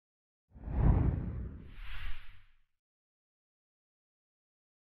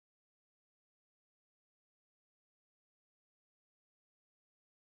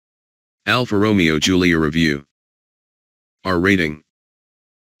Alfa Romeo Giulia review. Our rating: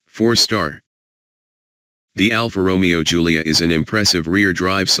 4-star. The Alfa Romeo Giulia is an impressive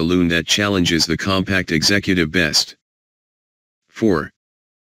rear-drive saloon that challenges the compact executive best. 4.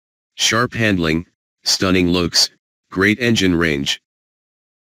 Sharp handling, stunning looks, great engine range.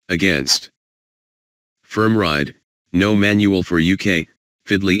 Against: firm ride, no manual for UK,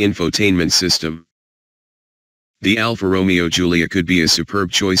 fiddly infotainment system. The Alfa Romeo Giulia could be a superb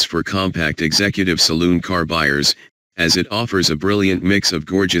choice for compact executive saloon car buyers, as it offers a brilliant mix of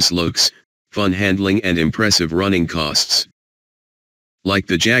gorgeous looks, fun handling and impressive running costs. Like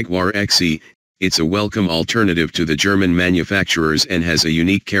the Jaguar XE, it's a welcome alternative to the German manufacturers and has a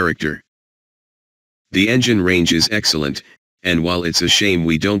unique character. The engine range is excellent, and while it's a shame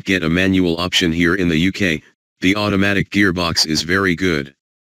we don't get a manual option here in the UK, the automatic gearbox is very good.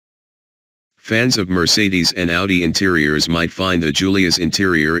 Fans of Mercedes and Audi interiors might find the Giulia's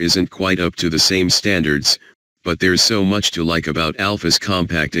interior isn't quite up to the same standards, but there's so much to like about Alfa's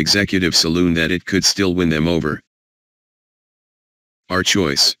compact executive saloon that it could still win them over. Our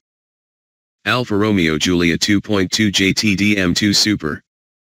choice: Alfa Romeo Giulia 2.2 JTD M2 Super.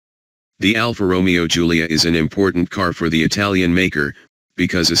 The Alfa Romeo Giulia is an important car for the Italian maker,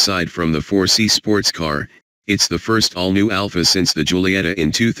 because aside from the 4C sports car, it's the first all-new Alfa since the Giulietta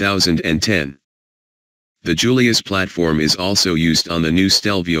in 2010. The Giulia's platform is also used on the new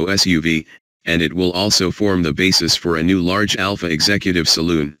Stelvio SUV, and it will also form the basis for a new large Alfa executive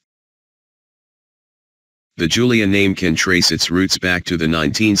saloon. The Giulia name can trace its roots back to the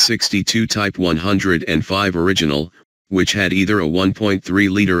 1962 Type 105 original, which had either a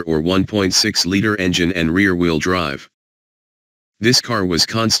 1.3-liter or 1.6-liter engine and rear-wheel drive. This car was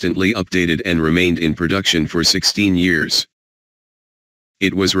constantly updated and remained in production for 16 years.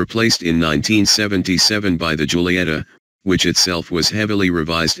 It was replaced in 1977 by the Giulietta, which itself was heavily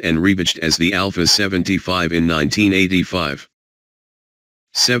revised and rebadged as the Alfa 75 in 1985.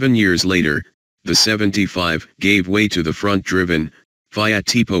 7 years later, the 75 gave way to the front-driven, Fiat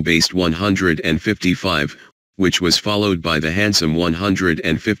Tipo-based 155, which was followed by the handsome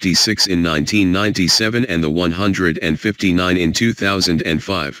 156 in 1997 and the 159 in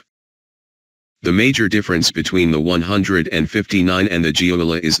 2005. The major difference between the 159 and the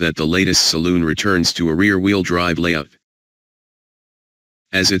Giulia is that the latest saloon returns to a rear-wheel drive layout.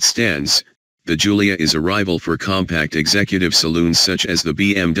 As it stands, the Giulia is a rival for compact executive saloons such as the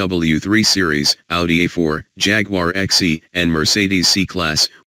BMW 3 Series, Audi A4, Jaguar XE, and Mercedes C-Class,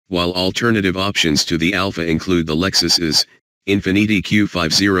 while alternative options to the Alfa include the Lexus's, Infiniti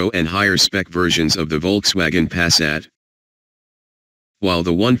Q50 and higher-spec versions of the Volkswagen Passat. While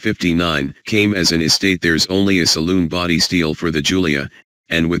the 159 came as an estate, there's only a saloon body steel for the Giulia,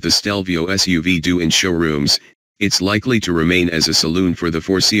 and with the Stelvio SUV due in showrooms, it's likely to remain as a saloon for the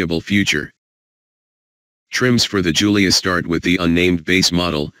foreseeable future. Trims for the Giulia start with the unnamed base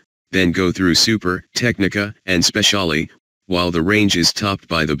model, then go through Super, Tecnica, and Speciale, while the range is topped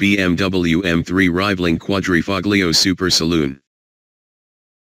by the BMW M3 rivaling Quadrifoglio Super Saloon.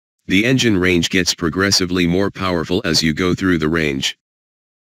 The engine range gets progressively more powerful as you go through the range.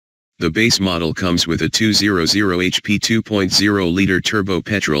 The base model comes with a 200 HP 2.0-liter turbo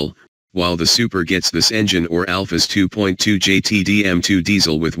petrol, while the Super gets this engine or Alfa's 2.2 JTD M2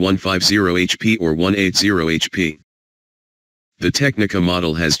 diesel with 150 HP or 180 HP. The Tecnica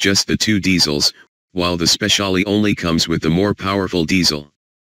model has just the two diesels, while the Speciale only comes with the more powerful diesel.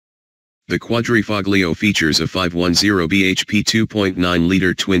 The Quadrifoglio features a 510 bhp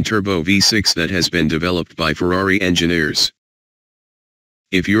 2.9-liter twin-turbo V6 that has been developed by Ferrari engineers.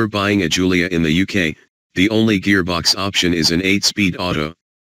 If you're buying a Giulia in the UK, the only gearbox option is an 8-speed auto.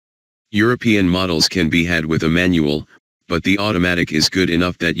 European models can be had with a manual, but the automatic is good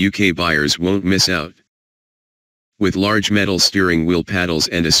enough that UK buyers won't miss out. With large metal steering wheel paddles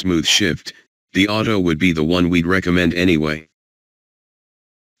and a smooth shift, the auto would be the one we'd recommend anyway.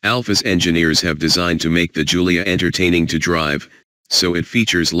 Alfa's engineers have designed to make the Giulia entertaining to drive, so it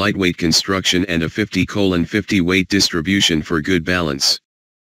features lightweight construction and a 50/50 weight distribution for good balance.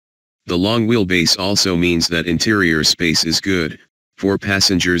 The long wheelbase also means that interior space is good, for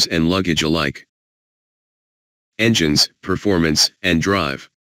passengers and luggage alike. Engines, performance, and drive.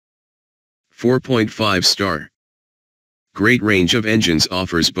 4.5 star. Great range of engines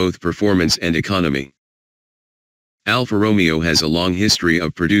offers both performance and economy. Alfa Romeo has a long history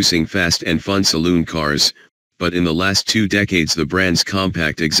of producing fast and fun saloon cars, but in the last 2 decades the brand's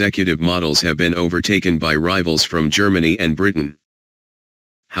compact executive models have been overtaken by rivals from Germany and Britain.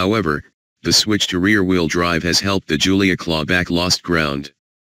 However, the switch to rear-wheel drive has helped the Giulia claw back lost ground.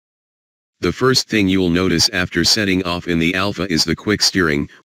 The first thing you'll notice after setting off in the Alfa is the quick steering,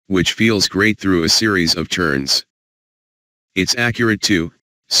 which feels great through a series of turns. It's accurate too,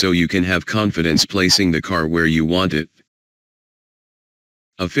 so you can have confidence placing the car where you want it.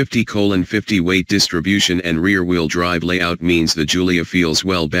 A 50/50 weight distribution and rear-wheel drive layout means the Giulia feels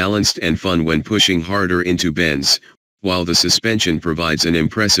well balanced and fun when pushing harder into bends, while the suspension provides an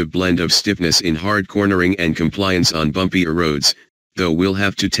impressive blend of stiffness in hard cornering and compliance on bumpier roads, though we'll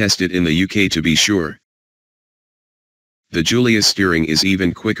have to test it in the UK to be sure. The Giulia's steering is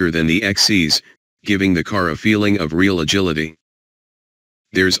even quicker than the XC's, giving the car a feeling of real agility.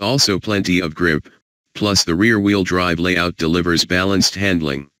 There's also plenty of grip, plus the rear-wheel drive layout delivers balanced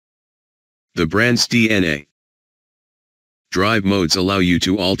handling. The brand's DNA. Drive modes allow you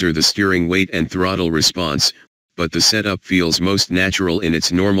to alter the steering weight and throttle response, but the setup feels most natural in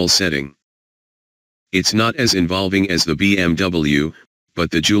its normal setting. It's not as involving as the BMW, but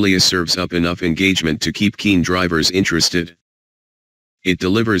the Giulia serves up enough engagement to keep keen drivers interested. It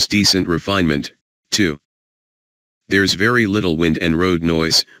delivers decent refinement, too. There's very little wind and road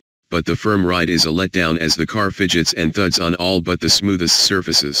noise, but the firm ride is a letdown as the car fidgets and thuds on all but the smoothest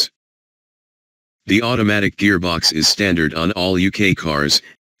surfaces. The automatic gearbox is standard on all UK cars,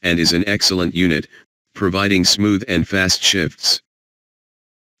 and is an excellent unit, providing smooth and fast shifts.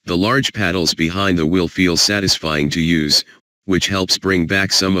 The large paddles behind the wheel feel satisfying to use, which helps bring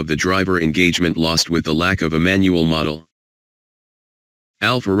back some of the driver engagement lost with the lack of a manual model.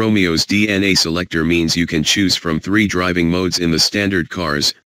 Alfa Romeo's DNA selector means you can choose from 3 driving modes in the standard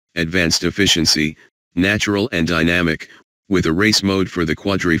cars: advanced efficiency, natural and dynamic, with a race mode for the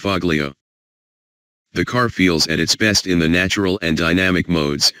quadrifoglio. The car feels at its best in the natural and dynamic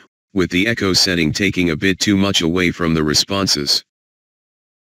modes, with the echo setting taking a bit too much away from the responses.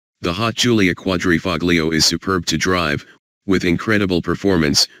 The hot Giulia quadrifoglio is superb to drive, with incredible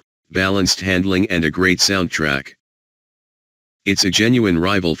performance, balanced handling and a great soundtrack. It's a genuine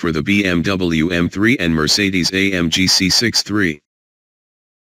rival for the BMW M3 and Mercedes-AMG C63.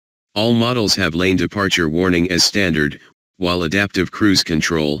 All models have lane departure warning as standard, while adaptive cruise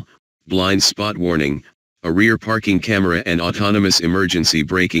control, blind spot warning, a rear parking camera and autonomous emergency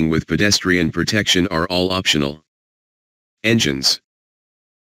braking with pedestrian protection are all optional. Engines.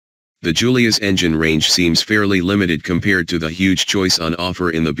 The Giulia's engine range seems fairly limited compared to the huge choice on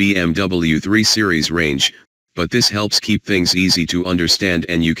offer in the BMW 3 Series range, but this helps keep things easy to understand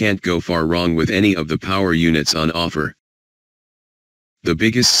and you can't go far wrong with any of the power units on offer. The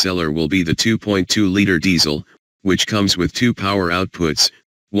biggest seller will be the 2.2-liter diesel, which comes with 2 power outputs,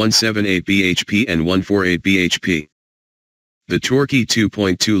 178 bhp and 148 bhp. The torquey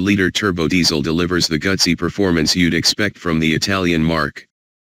 2.2-liter turbo diesel delivers the gutsy performance you'd expect from the Italian marque.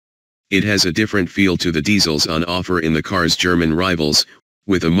 It has a different feel to the diesels on offer in the car's German rivals,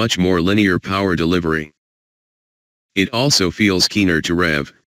 with a much more linear power delivery. It also feels keener to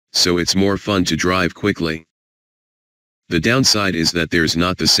rev, so it's more fun to drive quickly. The downside is that there's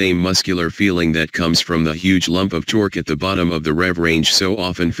not the same muscular feeling that comes from the huge lump of torque at the bottom of the rev range so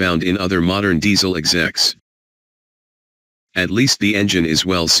often found in other modern diesel execs. At least the engine is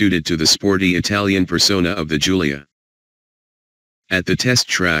well suited to the sporty Italian persona of the Giulia. At the test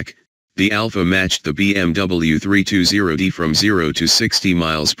track, the Alfa matched the BMW 320d from 0 to 60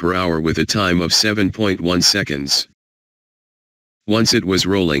 miles per hour with a time of 7.1 seconds. Once it was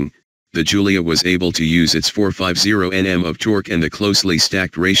rolling, the Giulia was able to use its 450 Nm of torque and the closely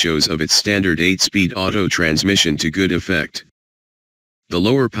stacked ratios of its standard 8-speed auto transmission to good effect. The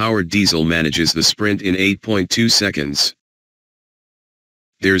lower-powered diesel manages the sprint in 8.2 seconds.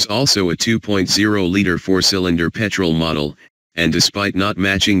 There's also a 2.0-liter 4-cylinder petrol model, and despite not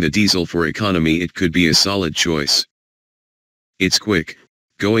matching the diesel for economy, it could be a solid choice. It's quick,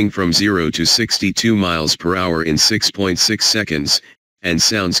 going from 0 to 62 miles per hour in 6.6 seconds, and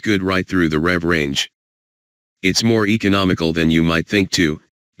sounds good right through the rev range. It's more economical than you might think too,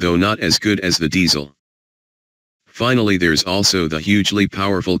 though not as good as the diesel. Finally, there's also the hugely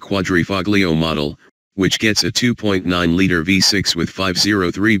powerful quadrifoglio model, which gets a 2.9-liter V6 with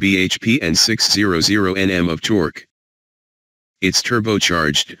 503 bhp and 600 Nm of torque. It's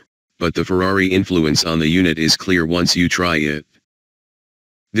turbocharged, but the Ferrari influence on the unit is clear once you try it.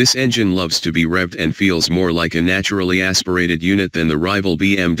 This engine loves to be revved and feels more like a naturally aspirated unit than the rival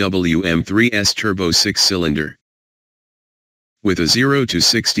BMW M3's turbo 6-cylinder. With a 0 to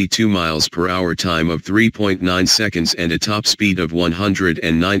 62 miles per hour time of 3.9 seconds and a top speed of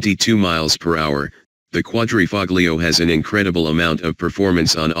 192 miles per hour, the quadrifoglio has an incredible amount of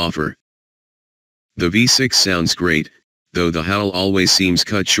performance on offer. The V6 sounds great, though the howl always seems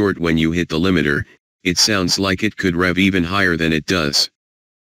cut short when you hit the limiter. It sounds like it could rev even higher than it does.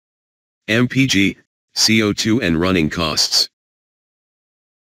 MPG, CO2 and running costs.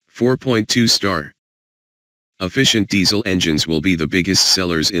 4.2 star. Efficient diesel engines will be the biggest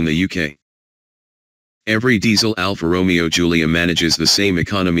sellers in the UK. Every diesel Alfa Romeo Giulia manages the same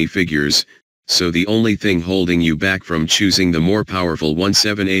economy figures, so the only thing holding you back from choosing the more powerful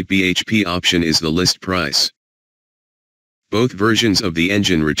 178 bhp option is the list price. Both versions of the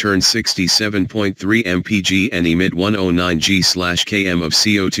engine return 67.3 mpg and emit 109 g/km of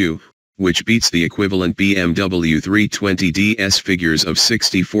CO2, which beats the equivalent BMW 320ds figures of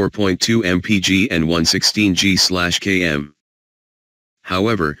 64.2 mpg and 116 g/km.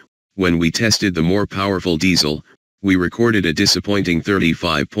 However, when we tested the more powerful diesel, we recorded a disappointing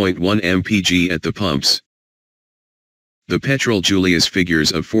 35.1 mpg at the pumps. The petrol Giulia's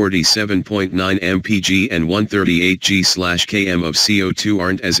figures of 47.9 mpg and 138 g/km of CO2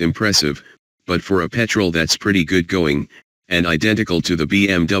 aren't as impressive, but for a petrol that's pretty good going, and identical to the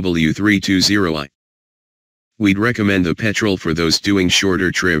BMW 320i. We'd recommend the petrol for those doing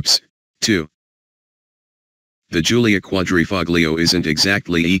shorter trips, too. The Giulia Quadrifoglio isn't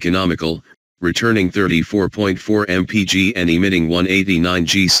exactly economical, returning 34.4 mpg and emitting 189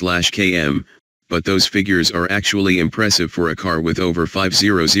 g/km, but those figures are actually impressive for a car with over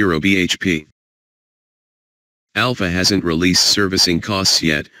 500 bhp. Alfa hasn't released servicing costs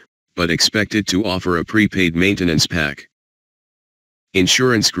yet, but expected to offer a prepaid maintenance pack.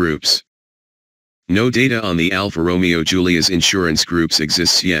 Insurance groups. No data on the Alfa Romeo Giulia's insurance groups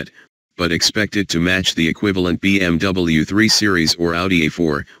exists yet, but expected to match the equivalent BMW 3 Series or Audi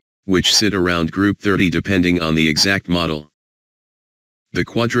A4, which sit around Group 30 depending on the exact model. The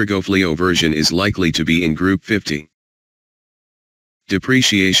Quadrifoglio version is likely to be in Group 50.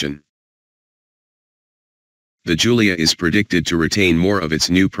 Depreciation. The Giulia is predicted to retain more of its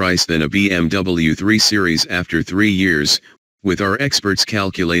new price than a BMW 3 Series after 3 years, with our experts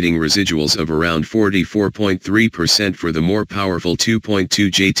calculating residuals of around 44.3% for the more powerful 2.2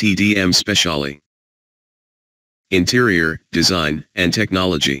 JTDM Speciale. Interior, design, and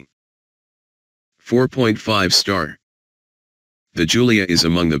technology. 4.5 star. The Giulia is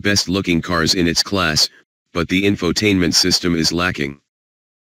among the best-looking cars in its class, but the infotainment system is lacking.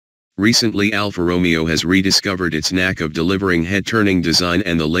 Recently Alfa Romeo has rediscovered its knack of delivering head-turning design,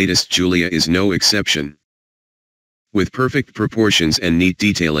 and the latest Giulia is no exception. With perfect proportions and neat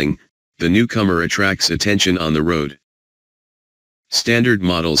detailing, the newcomer attracts attention on the road. Standard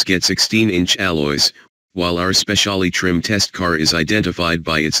models get 16-inch alloys, while our Speciale trim test car is identified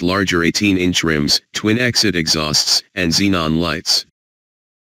by its larger 18-inch rims, twin-exit exhausts, and xenon lights.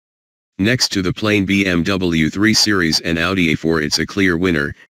 Next to the plain BMW 3 Series and Audi A4, it's a clear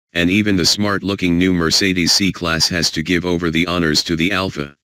winner, and even the smart-looking new Mercedes C-Class has to give over the honors to the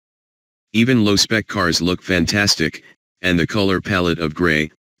Alfa. Even low-spec cars look fantastic, and the color palette of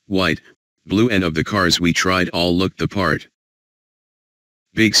gray, white, blue and of the cars we tried all looked the part.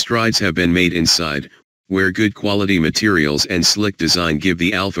 Big strides have been made inside, where good quality materials and slick design give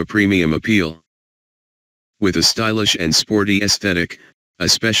the Alfa premium appeal. With a stylish and sporty aesthetic,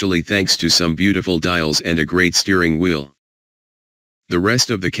 especially thanks to some beautiful dials and a great steering wheel. The rest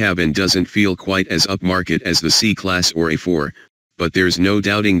of the cabin doesn't feel quite as upmarket as the C-Class or A4, but there's no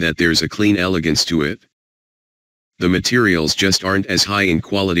doubting that there's a clean elegance to it. The materials just aren't as high in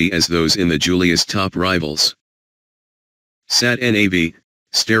quality as those in the Giulia's top rivals. Sat-nav,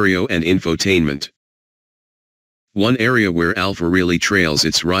 stereo and infotainment. One area where Alfa really trails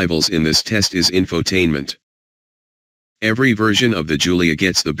its rivals in this test is infotainment. Every version of the Giulia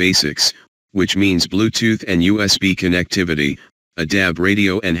gets the basics, which means Bluetooth and USB connectivity, a DAB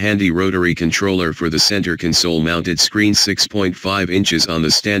radio and handy rotary controller for the center console-mounted screen, 6.5 inches on the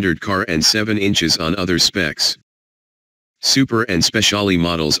standard car and 7 inches on other specs. Super and Speciale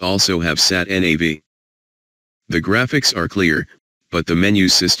models also have Sat-nav. The graphics are clear, but the menu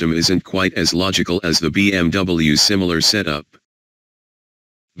system isn't quite as logical as the BMW's similar setup.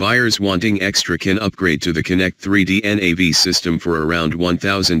 Buyers wanting extra can upgrade to the Connect 3D NAV system for around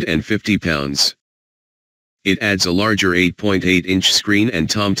 £1,050. It adds a larger 8.8-inch screen and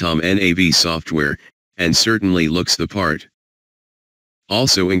TomTom NAV software, and certainly looks the part.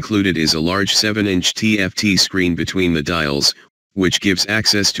 Also included is a large 7-inch TFT screen between the dials, which gives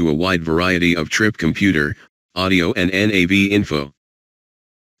access to a wide variety of trip computer, audio and NAV info.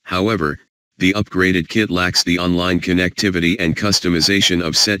 However, the upgraded kit lacks the online connectivity and customization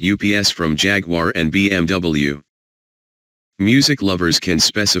of set UPS from Jaguar and BMW. Music lovers can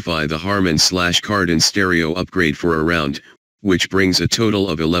specify the Harman/Kardon stereo upgrade for around, which brings a total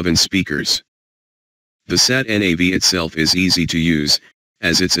of 11 speakers. The Sat-nav itself is easy to use,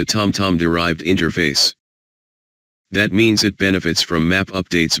 as it's a TomTom-derived interface. That means it benefits from map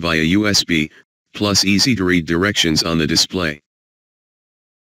updates via USB, plus easy-to-read directions on the display.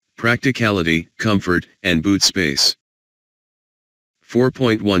 Practicality, comfort, and boot space.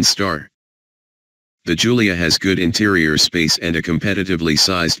 4.1 star. The Giulia has good interior space and a competitively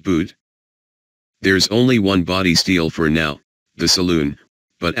sized boot. There's only one body style for now, the saloon,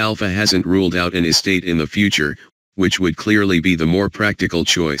 but Alfa hasn't ruled out an estate in the future, which would clearly be the more practical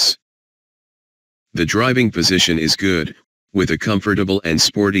choice. The driving position is good, with a comfortable and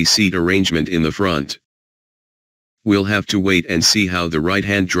sporty seat arrangement in the front. We'll have to wait and see how the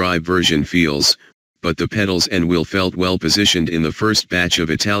right-hand drive version feels, but the pedals and wheel felt well positioned in the first batch of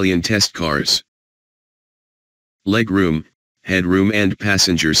Italian test cars. Legroom, headroom and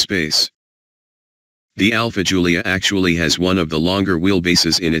passenger space. The Alfa Giulia actually has one of the longer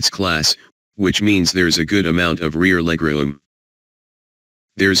wheelbases in its class, which means there's a good amount of rear legroom.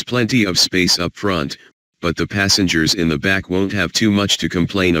 There's plenty of space up front, but the passengers in the back won't have too much to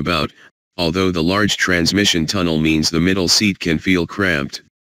complain about, although the large transmission tunnel means the middle seat can feel cramped.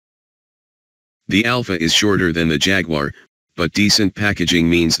 The Alfa is shorter than the Jaguar, but decent packaging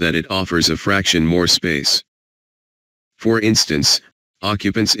means that it offers a fraction more space. For instance,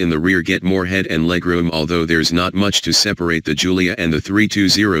 occupants in the rear get more head and legroom, although there's not much to separate the Giulia and the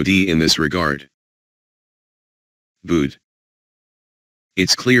 320d in this regard. Boot.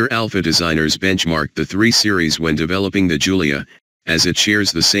 It's clear Alfa designers benchmarked the 3 Series when developing the Giulia, as it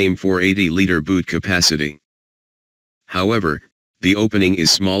shares the same 480-liter boot capacity. However, the opening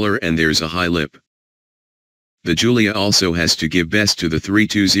is smaller and there's a high lip. The Giulia also has to give best to the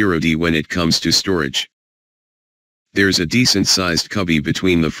 320d when it comes to storage. There's a decent-sized cubby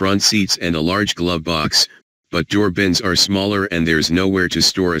between the front seats and a large glove box, but door bins are smaller and there's nowhere to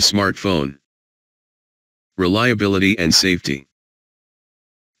store a smartphone. Reliability and safety.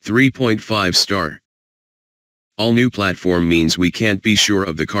 3.5 star. All new platform means we can't be sure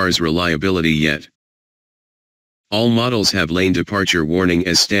of the car's reliability yet. All models have lane departure warning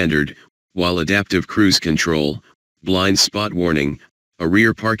as standard, while adaptive cruise control, blind spot warning, a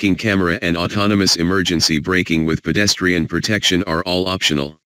rear parking camera and autonomous emergency braking with pedestrian protection are all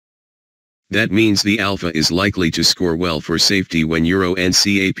optional. That means the Alfa is likely to score well for safety when Euro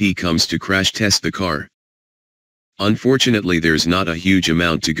NCAP comes to crash test the car. Unfortunately, there's not a huge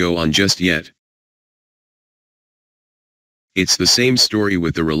amount to go on just yet. It's the same story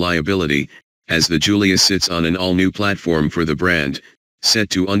with the reliability, as the Giulia sits on an all-new platform for the brand, set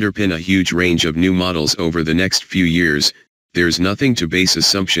to underpin a huge range of new models over the next few years. There's nothing to base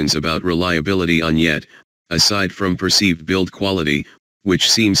assumptions about reliability on yet, aside from perceived build quality, which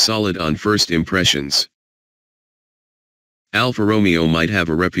seems solid on first impressions. Alfa Romeo might have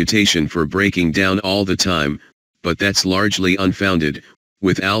a reputation for breaking down all the time, but that's largely unfounded,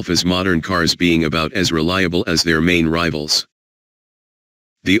 with Alfa's modern cars being about as reliable as their main rivals.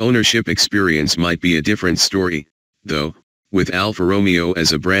 The ownership experience might be a different story, though, with Alfa Romeo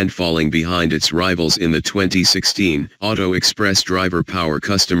as a brand falling behind its rivals in the 2016 Auto Express Driver Power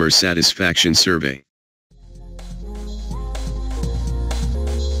Customer Satisfaction Survey.